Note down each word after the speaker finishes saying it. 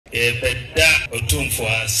beda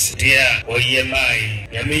otumfuas dia oyemai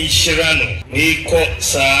yamishirano miko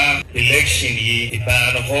sa election yi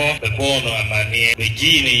ibano ho bebono amanie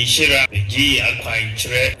begini shira begi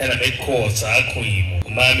akwanchre ena meko sa akuimu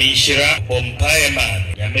mami shira bompaye man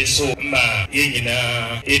yameso ma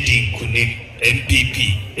yenyina edi kunim NPP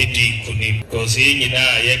edi kunim because yenyina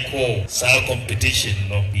yeko sa competition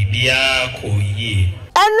no bibia ko yi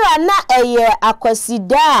enu ana eye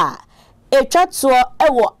Akwasidae etwatso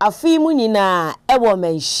ewo afimu nyina ewo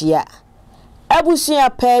Manhyia abusua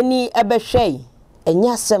pani ebehwei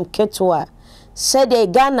enyasem ketwa sede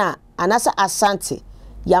Ghana anasa Asante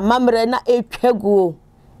yamamre na etwaguo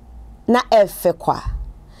na efekwa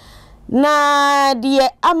na die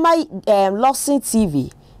amai LORDSON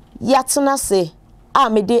TV yatena se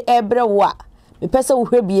amede ebrewa mepese wo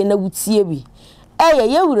hwebie na wutie bi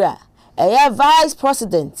eye yewura eye Vice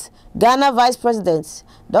President Ghana Vice President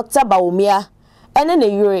Dr. Bawumia ene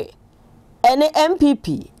ne yure ene MPP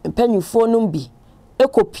mpanyufo numbi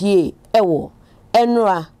ekopie ewo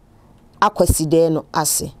enura Akwasidae no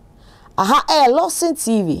ase aha LORDSON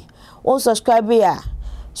TV on subscribe ya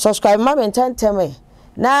subscribe ma mentanteme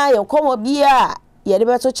na yenkomo bia ye de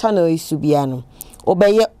beto channel isu bia no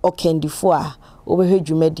obeye okendifo a obehwe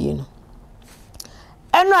dwumadie no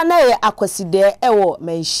enura na ye Akwasidae ewo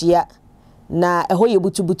Manhyia na eho ye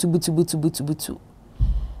butu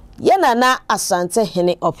yana na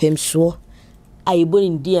Asantehene opemso ayeboni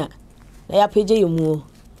ndia na ya peje yemu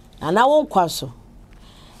na won kwaso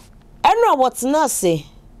enura wotena se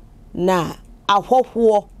na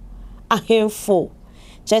ahwohwo ahemfo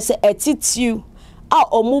chese etitiu a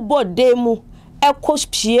omubo demu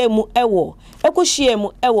ekohpie mu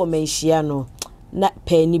ewo Manhyia no na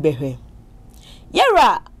pani behwe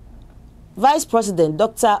yera Vice President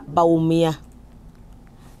Dr. Bawumia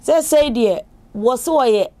say die wo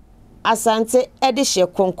ye Asante edihye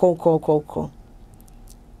konkon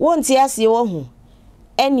wonti ase wo hu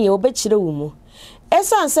eni obekire wo mu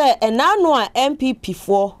esan say enano a MPP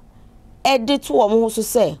fo edito wo ho so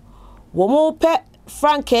say wo mo pe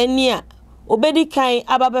Frank enia obedi kan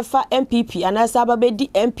ababefa MPP anasa ababedi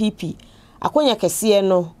MPP akonya kese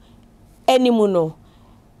no enimu no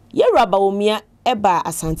yera Bawumia eba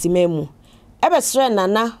Asantememu ebesre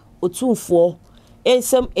nana otumfo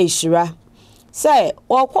ensem ehira say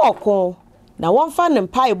okoko na wonfa ne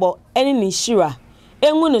mpaibo ene ne hira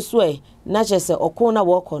enwu ne so na chese okon na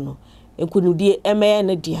woko no enkunudie emeye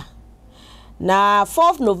ne dia na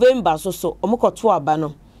 4th November so omokoto aba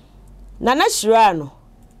no na hira no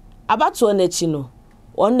abato na chi no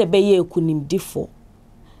on ne beye ekunimdifo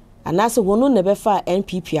anase wono ne befa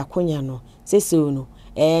NPP akonya no sese no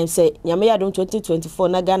say nyame ya 2024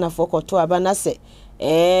 na Ghana for koto aba na se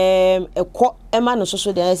ekọ ema no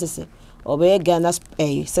soso de sese obey Ghana's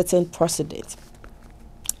certain precedent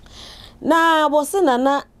na bosi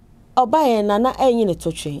nana obaye nana enyi ne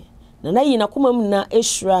totwe nana yi na komam na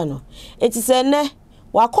ehura no etise ne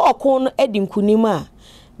wakọ no edi nkunim a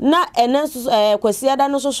na ene so kwasiada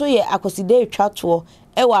no soso ye Akwasidae twato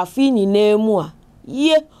ewa afi nyina mu a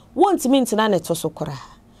ye wontimi ntina ne to so kora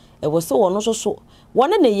wose wono soso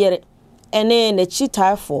wona ne yere ene ne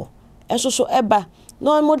chitarfo esoso eba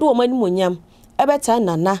no modu wo mani monyam ebeta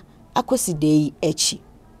nana Akwasidae echi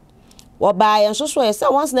oba yen soso ye se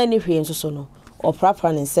once na ni hwe soso no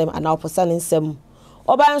oprapra ne nsem ana oposa ne nsem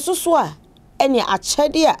oba soso a ene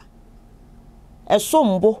achede a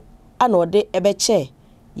esombo ana ode ebeche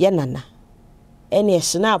ye nana ene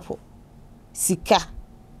esnapo sika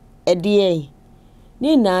edie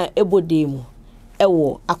ni na ebodemu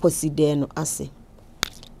ewo Akwasidae no ase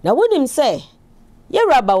na wonim se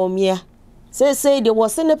yera Bawumia say de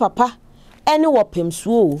wose ne papa ene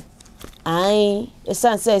wopemsuo ai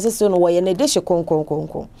esan say no woye ne dehye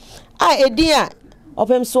konkon a edi a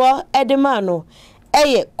opemsuo edema no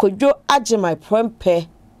eye kodwo agye prempe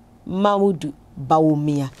Mamudu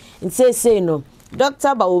Bawumia say no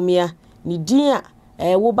Dr. Bawumia ni din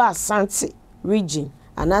a wo ba Asante region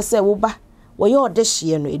anase wo ba woye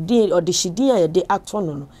odehye no edi odehye din a ye de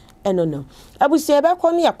atono no eno no abusu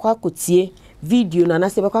ebekọ no yakwa kotie video na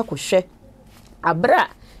anase ebekọ akohwe abra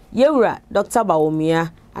yewura Dr.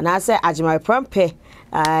 Bawumia anase agye prempe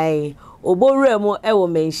ai oboremu ewo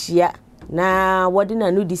Manhyia na wodi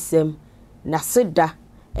na no disem na seda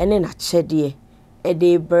ene na chede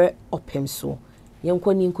ede bre opemso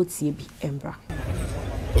yenkoni nkotie bi embra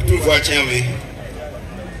otufu achenwe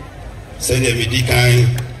sede medikan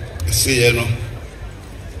se no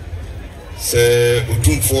se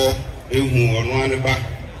otumfo ehu ono aneba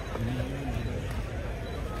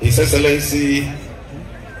His Excellency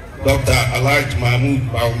Dr.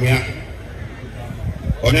 Bawumia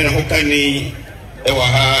onene hokani ewa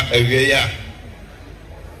ha ewie ya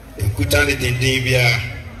ekuta ne dindin bia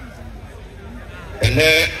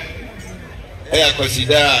ene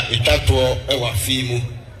Akwasidae etwato ewa fi mu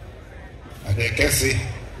adekese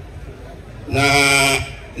na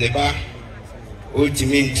leba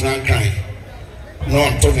ultimi ntrankan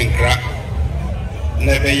no to vinkra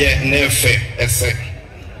na beye nefe ese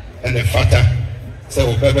ene fata se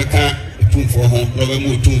obebeka etumfo ho no be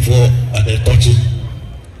mu etumfo adetochi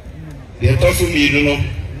de tofu mi no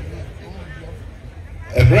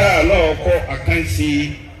ebra la ko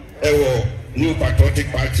akansi ewo New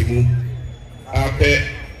Patriotic Party mu ape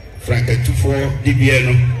franketufo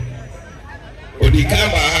DBN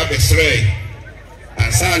odikamba ha besre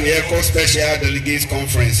ansan ye ko special delegates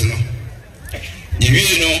conference no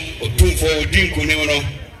yiwi no otumfo odinkuni no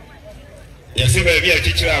yesi ba bi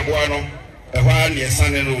achichira aboa no ehwa ne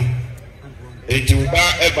esane no enti uba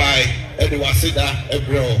ebai ede wasida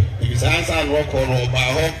ebreo ibisansa no ko no ba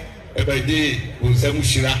ho ebedi unsemu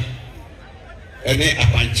shira ene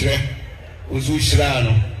apanchire uzu shira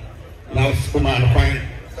no na kuma no kwan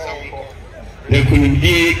ne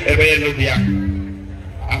kunimdi ebe no bia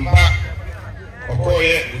amba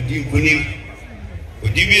okoye odinkuni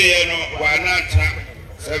odibiye no wana tra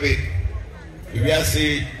sabe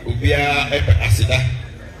biase obia epe asida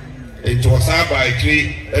ento saba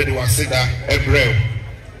ikri ede wasida ebreo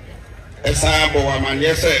esa bo wa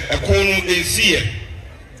manye se ekonu ensie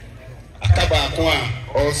akaba akon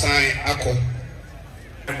a osan akọ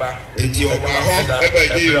enti oba ho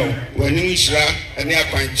ebedi wani nshira ene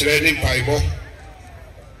akwankyere ne mpaibo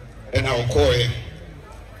ena okoye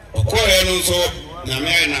no so na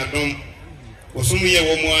me na dom osum ye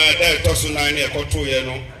wo mu a da toso na ne ekoto ye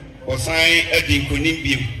no osan edi nkonim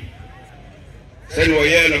biem se no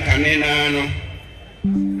ye no kanena no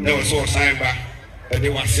na wo so osan ba ede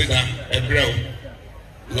wasida ebreo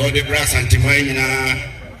no de bra Asantehene na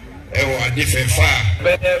ewo adifefa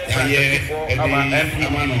ye ama MP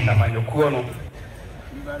na manyokuo no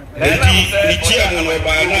enti itia mu no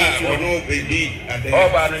ba na ono bedi ade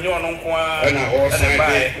oba no nyo no nko a na osan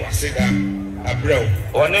de wasida abreo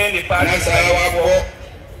one ni pa na sa wa bo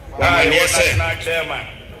na ye se na chairman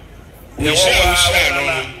ni wo wa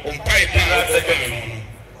no umpai pa secretary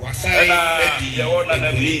wasan edi ye wo na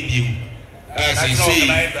na bi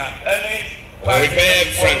asisi prohibited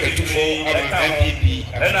franketufo ama NPP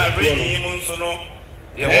na reading him so no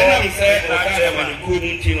ye wo say na chairman ku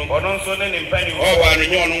nti no ono so ne mpani o ba no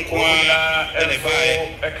nyo no nko a ene bae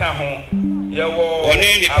eka ho ye wo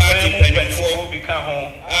one ni party mpani bi ka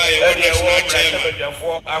ho ye wo national chairman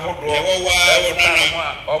ahodo ye wo wa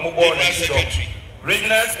na omubo na secretary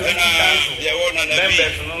regional security council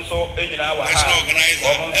members so enyina wa ha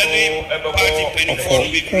any party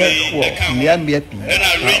penifo bi create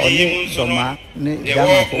na reading so ma ne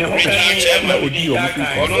dama ko na odi o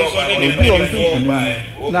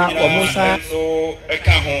na omusa so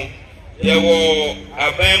eka ho ye wo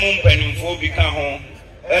aban mu penifo bi ka ho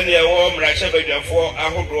ene ye wo mrache badwafo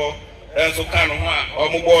ahodo enso ka no ho a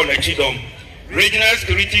omugbo na chidom regional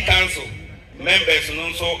security council members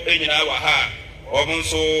so enyina wa ha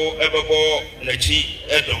omunso ebebo nachi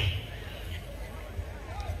edom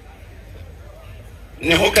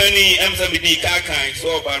ne hokani emsabidi kakan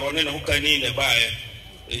so ba no ne hokani ne bae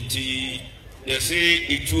enti yesi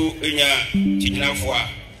itu enya tiginafo a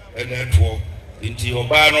ene to enti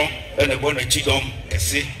oba no ene bo nachi dom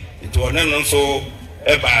ese enti one no so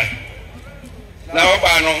ebae na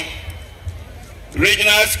oba no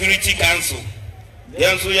regional security council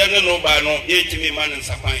yanso yene no ba no yetimi man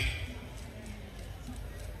nsapan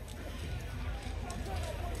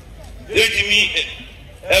Ejimi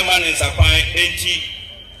eman in sapan enti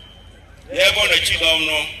ye bo na chidom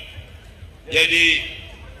no ye di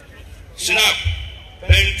snap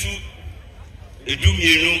pentu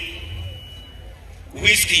edumienu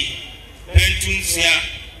whiskey pentu nsia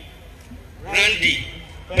brandy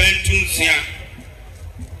pentu nsia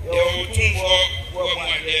ye otumfo wo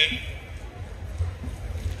mwade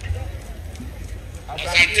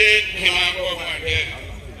Asantehene wo mwade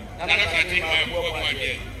na Asantehene wo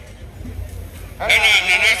mwade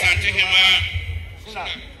na Asantehene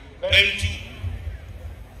pentu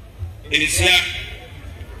ensia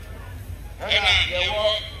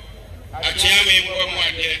yewo achiame bo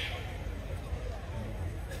mwade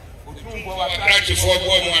utumbo wa krachi fo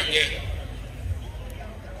bo mwade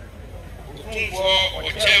utumbo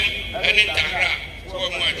ochem eni tara bo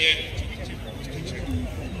mwade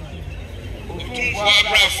utumbo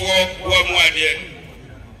abrafo bo mwade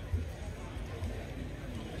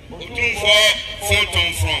utumbo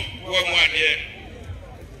fonton from bo mwade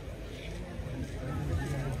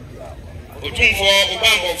utumbo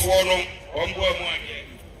ubambo fo no ombo muade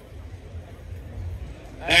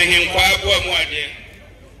ehin kwa abo muade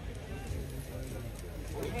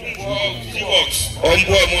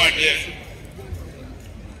ombo muade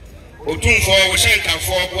otumfo wo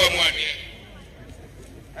hyenkafo abo muade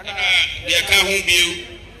ana de ka hu biu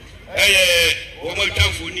wo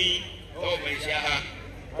maltafuni o Manhyia ha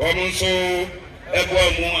wo nso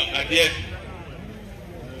abo mu ade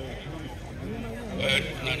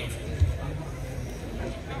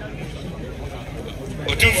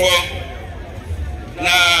otumfo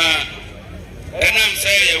na enam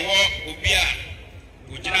say yewo obi a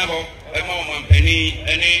ojina ho ema o mampani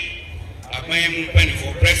ene akwan mu pani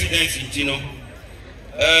for presidency ntino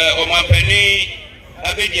o mampani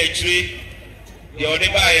abedi achire ye ode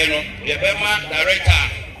baaye no ye bema director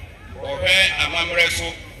ohwe amamre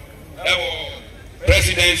so ewo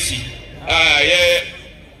presidency ye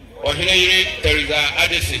ohine yiri Teresa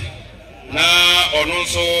Adesi na ono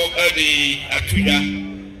nso edi atuda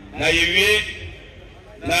na yewie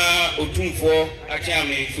na otumfo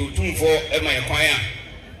akiame so otumfo ema yakwan a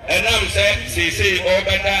enam se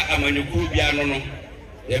obeda amanyukuru bia no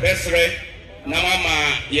ye besre na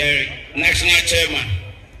mama ye national chairman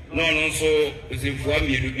no ono nso zimfo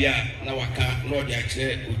amielu bia na waka na odi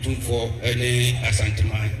akire otumfo ene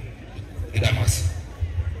Asantehene idamas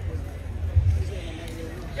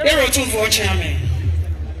There otumfo chairman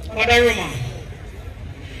Odaruma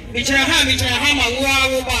Michira ha ma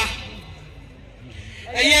ba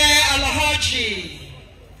eye Alhaji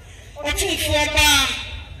otumfo ba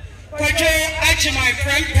kwajo achi my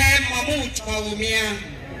friend Mahmoud Bawumia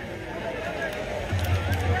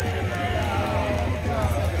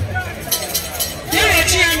There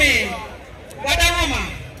chairman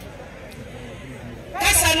Odaruma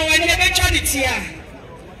Asa no wani be charity a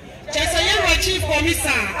Chesa yewa chief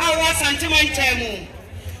commissioner awa Asantehene temu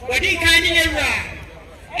Wadi kan ni ewra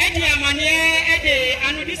edi amane edi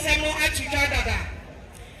anudisem no atuja dada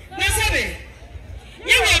na sabe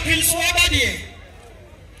yewa pinso abade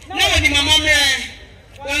na wani mama mre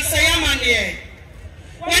wan sayamane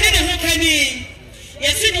wani ne ho kani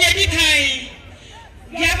yesi de edi kan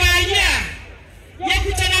ya ba ya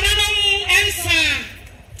kutana nanom ensa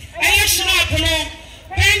aye shrap no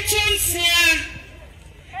pension sia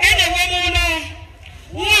ede womo no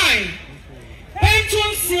wine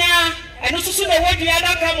pension sia eno susu na wodi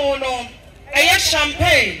adaka mo no eye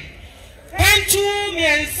champagne pentu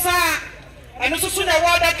miensa eno susu na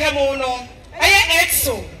wodi adaka mo no eye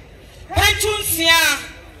exo pentu sia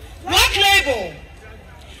black label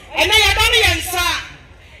ena ya dani yensa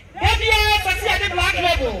ebia fasi ade black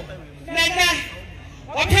label nene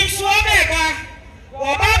opemso obega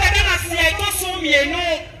oba bada na sia itoso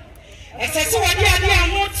mienu esese wodi ade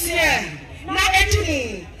amotie na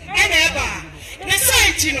edimu ena eba na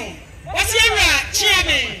site no what's your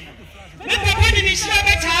chairman? Me papa ni shira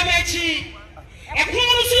beta amechi.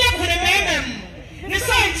 Ekunu so yakune memem. Ni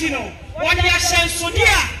site no. Wodi ya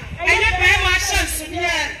shansodia. Ene pema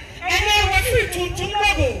shansodia. Ene wafi tuntun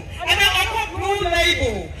logo. Ene akọ blue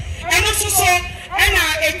label. Ene so ena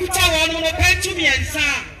ekuta wonu no pentu miensa.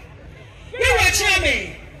 Ye wa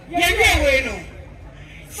chairman. Ye we no.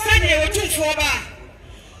 Sade wotumfo ba.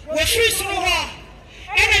 Wo free so ho.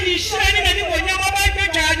 Ene ni shira ni na ni wonya ba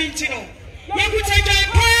jani ntino yekuteja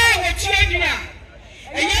pa wechienia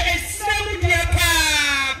eye esemu dia pa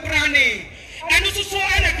brane anu suso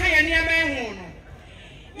ana kaya ni ama ehu no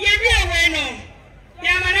ye bia we no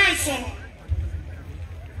ya mananso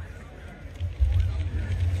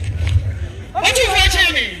otu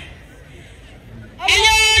wacha me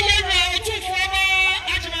eye na otu foba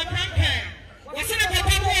ajima pampe wasina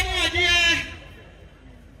papa bo mo dia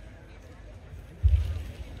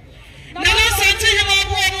Nana Asantehene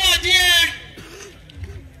abo mo ade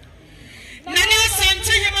Nana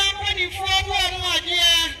Asantehene abo ni fo abo mo ade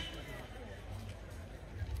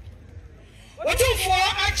Otumfo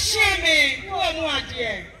achie me ko mo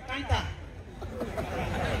ade kanta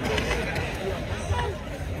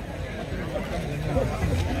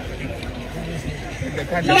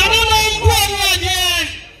Nana mo ade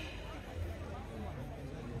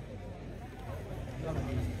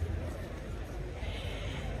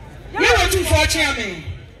Otumfo chairman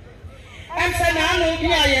am say na no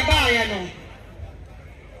bia ye ba ye no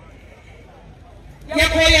ye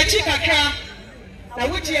ko ye chikaka na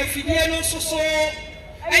wuti afidie no soso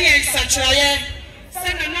eye nsatraye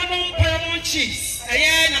se na nanom paramount chiefs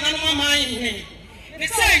eye na nanom Manhyia ne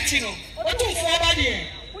site no Otumfo ba de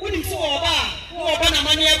unim so oba na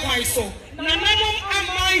Manhyia kwan so na nanom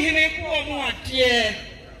Manhyia ko mo ade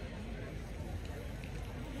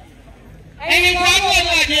eye ko abo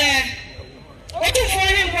ade Otumfo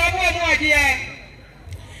ni abo ade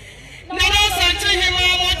Asantehene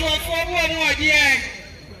for more dear.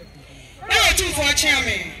 I do for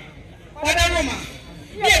chairman. What a Roma.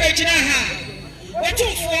 Never Jinaha. What two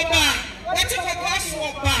for bar? What a glass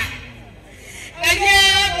for bar? And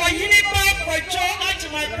yeah, when you need back for Joe out to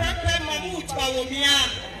my grandpa Mahmoud Bawumia.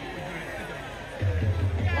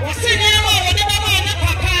 What's the name of the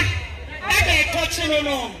papa? I can't touch him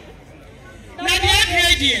alone. Now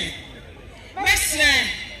the idea. Mestre,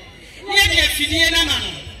 near the Fidiana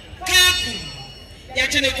man. Kaku,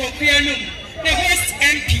 Yatanekopia, the host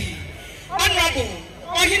MP, Honorable,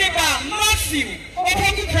 Ohineba, Matthew,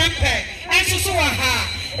 Opoku Prempe, and Susuaha,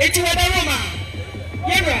 Etuadaroma,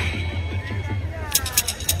 Yera.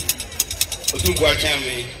 Otugwa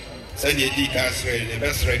Chami, said the Dicasre, the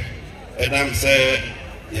best rate, and I'm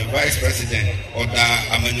the Vice President, Oda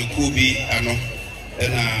Amanyukubi, Ano,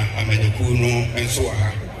 and Amanyukuno, and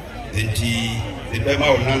Suaha, the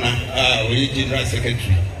Bema Nana, we General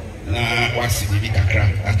Secretary. Na wasi bibi kakra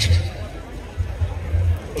ache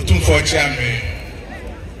otumfo chairman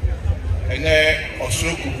ene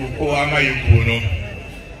osoro kukuko amayeku no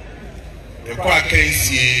e kwa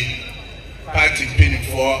akansie party pin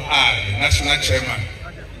for the national chairman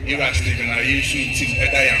Iran Stephen na yesu team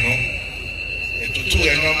eda ya no etutu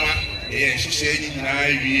enoma e nhihye nyina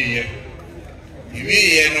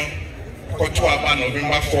iwie no koto aba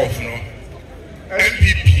November 4th no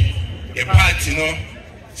NPP the party no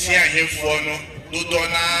see a him for no do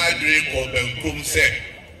na drink or benkum say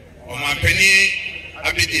on my penny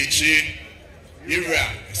abidechi Ira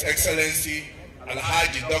His Excellency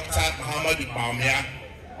Alhaji Dr. Muhammadu Bawumia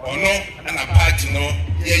ono and a party no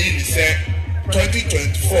ye say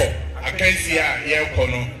 2024 I can see a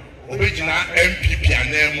kono original MPP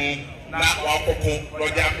anemu na wakoko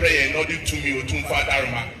roja prayer no di tumi otumfa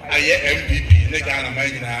daruma aye MPP ne Ghana man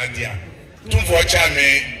nyina adia tumfo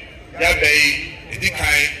chairman ya bei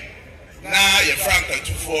Edikai na ye Franka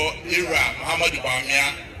tufo Ira Muhammadu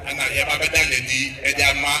Bawumia ana ye babada ledi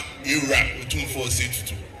ediama Ira utumfo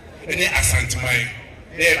setutu eni Asantehene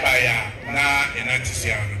ya na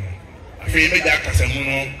enantisia no afi meja kasamu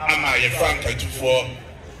no ama ye Franka tufo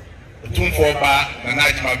utumfo ba na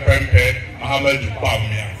najima pempe Muhammadu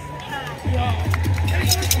Bawumia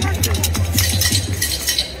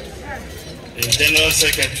the General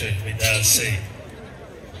Secretary without say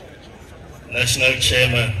National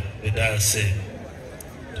Chairman without say,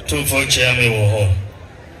 2-4 Chairman Woho,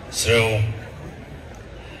 so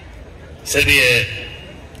said the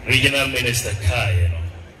Regional Minister Kai,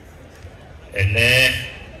 and there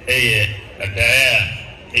a dia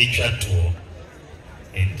H2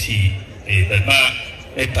 in tea,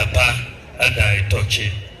 a papa, a die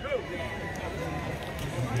touchy.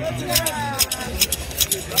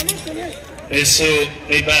 So,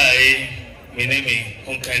 me buy, me name,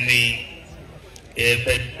 Hunkani.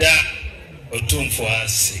 Beda otumfo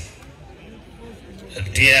ase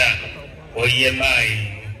dia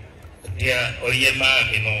oyemai dia oyema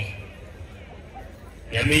no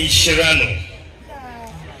ya mishirano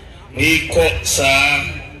miko sa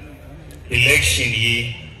election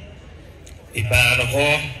yi ibano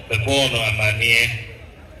ho bebono amanie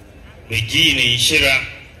beji ni shira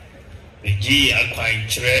beji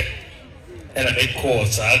akwanchre ena meko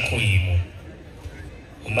sa akuimu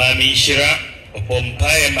umami shira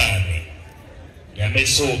Obompaye mami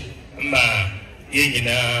yameso ma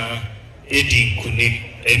yenyina edinkunim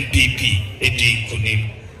MPP edinkunim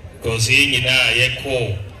because yenyina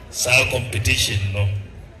yeko sa competition no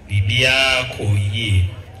bibia ko yi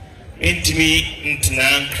intimi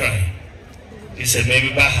ntinankran ise mebe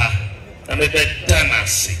baha na mebe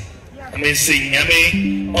tanasi ame sinyame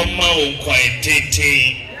omma onkwan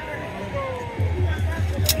tete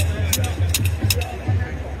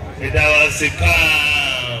That was the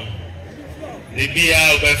palm. The beer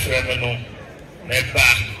over Fremeno, Neba,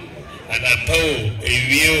 and a toe, a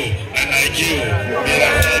view, and a Jew.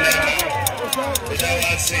 That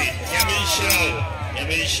was it.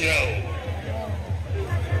 Yamin show.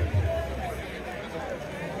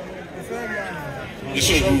 You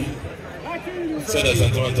so good. Said as I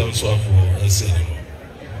don't have so for a cinema.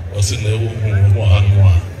 Was in the room more and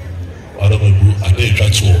more. What am I do? I did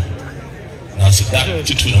transfer. Nasi that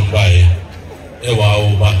titu nambaye ewa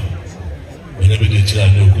oba wenebe de chira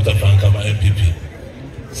ne okuta franka ma MPP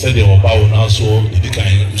said they were bawo na so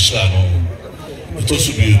edikan usra no to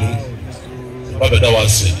su bienu baba da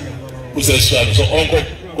wase usa usra no so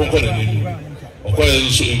onko na ni onko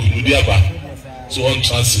so engudi aba so on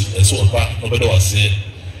chance so oba no baba da wase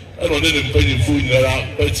eno ne ne mpanyimfu nyara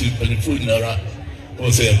party mpanyimfu nyara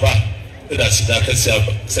o se ba e da sida ka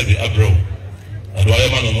se bi abro adwa ya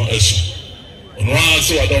ma no esu no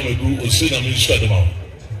so I don't do o se na me share dem out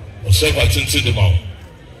ɔsɛ kwatente de ma wo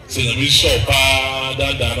sɛ nyame hyɛ paa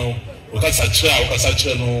daadaa no wɔkasa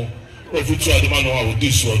kyerɛ no ɔfutu adema no a wɔdi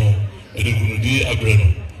soɔ no ɛde nkunudi abrɛ no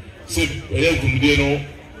sɛ ɛyɛ nkunudie no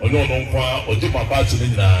ɔne ɔno nko a ɔgye ma paati no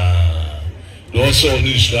nyinaa deɛ ɔhyɛ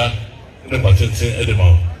ɔne nhyira ne kwatente de ma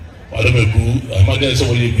wo wadam agu amadeɛ sɛ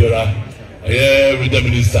wɔyɛ biara ɛyɛ regional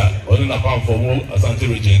minister ɔne napamfo mu Asante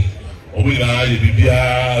region ɔmo nyinaa yɛ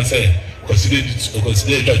biribiara sɛ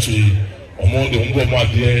ɔkɔside atwato yi ɔmo de ɔmo ɔmo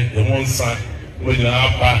adeɛ ɔmo nsa ɔmo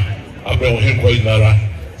nyinaa pa abrɛ wɔn henkɔ nyinara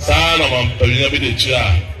saa na mampanyina bi de akyire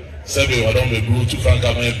a sɛbi wadam agu tu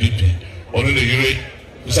franka ma NPP ɔno ne yere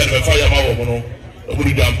bisa de bɛfa yama wɔ mo no ɔmo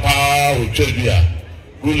de dwan paa ɔtwa bi a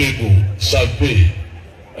gulego champagne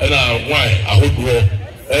ɛna wine ahodoɔ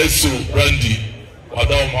ɛso brandy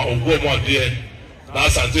wadam ma ɔgu ɔmo adeɛ na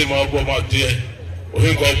Asante ma ɔgu ɔmo adeɛ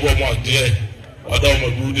ohinko ɔgu ɔmo adeɛ wadam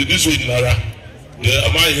agu de so nyinara de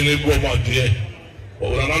amahene gu ɔmo adeɛ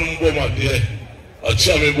ɔwurananom gu ɔmo adeɛ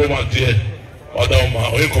ɔkyeame gu ɔmo adeɛ wadam ma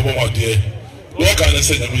ohinko gu ɔmo adeɛ wɔka ne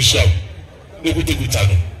sɛ nyame hyia ne kuta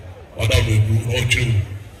no wadam agu na ɔtwew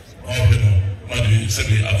ɔhwɛ no made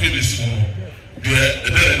sɛbi afei bɛsi mu deɛ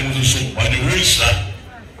ɛdɛ ne mu so made wo nhyira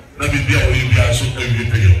na biribi a ɔyɛ biara so awie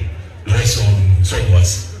pɛyɛ deɛ ɔsɛ ɔno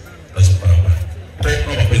ase ɛsɛ paaba kɔ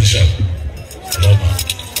na ɔba nhyia na ɔba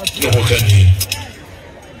ne ho ka ni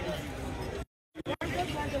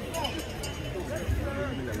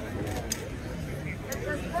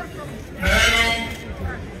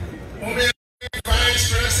Vice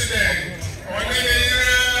President,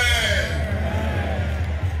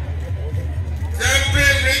 Deputy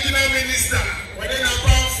Regional Minister,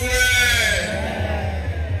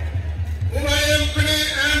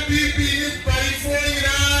 NPP,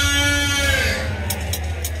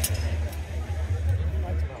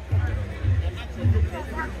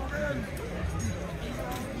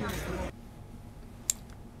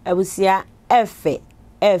 Abusia F.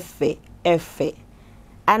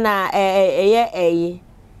 Ana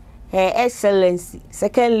Her Excellency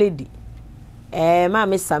Second Lady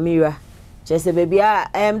Mama Samira just baby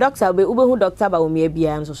doctor be ubehu doctor Bawumia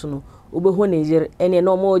bia so no ubehu ne ene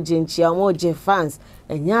no mo genchia mo gen fans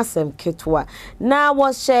enya asem ketwa na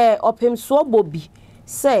wo share opem so bobi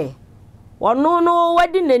say wono no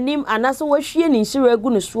wadi nanim anaso wahwie ne nhira agu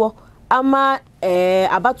ne so ama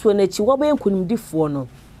abatuo na chi wo be nkunimdifo no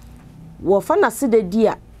wo fa na sede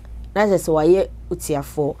dia na se waye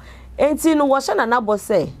utiafo enti no wo hye na nabo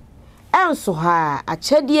se enso ha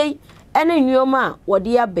akyedie ene nnuoma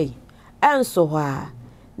wode abai enso ha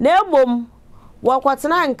na ebom wo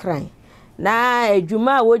kwatena nkran na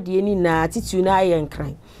adwuma wodie ni na titu na aye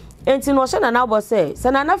nkran enti no hye na nabo se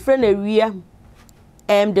na na frɛ na wia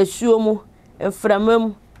de suo mu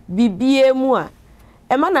enframam bibie mu a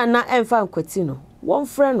ema na emfa nkwati no won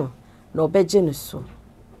frɛ no na obegye no so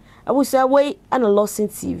abusa wei ana LORDSON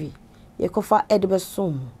TV yekofa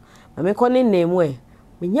edbesom ma me kone nemu e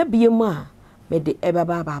menya biemu a me de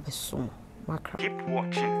ebaba besom makra. Keep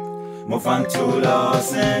watching Manhyia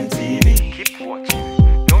LORDSON TV. Keep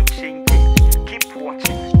watching, don't change it. Keep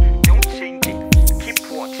watching, don't change it.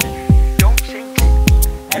 Keep watching, don't change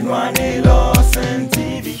it. And Manhyia LORDSON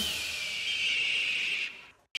TV.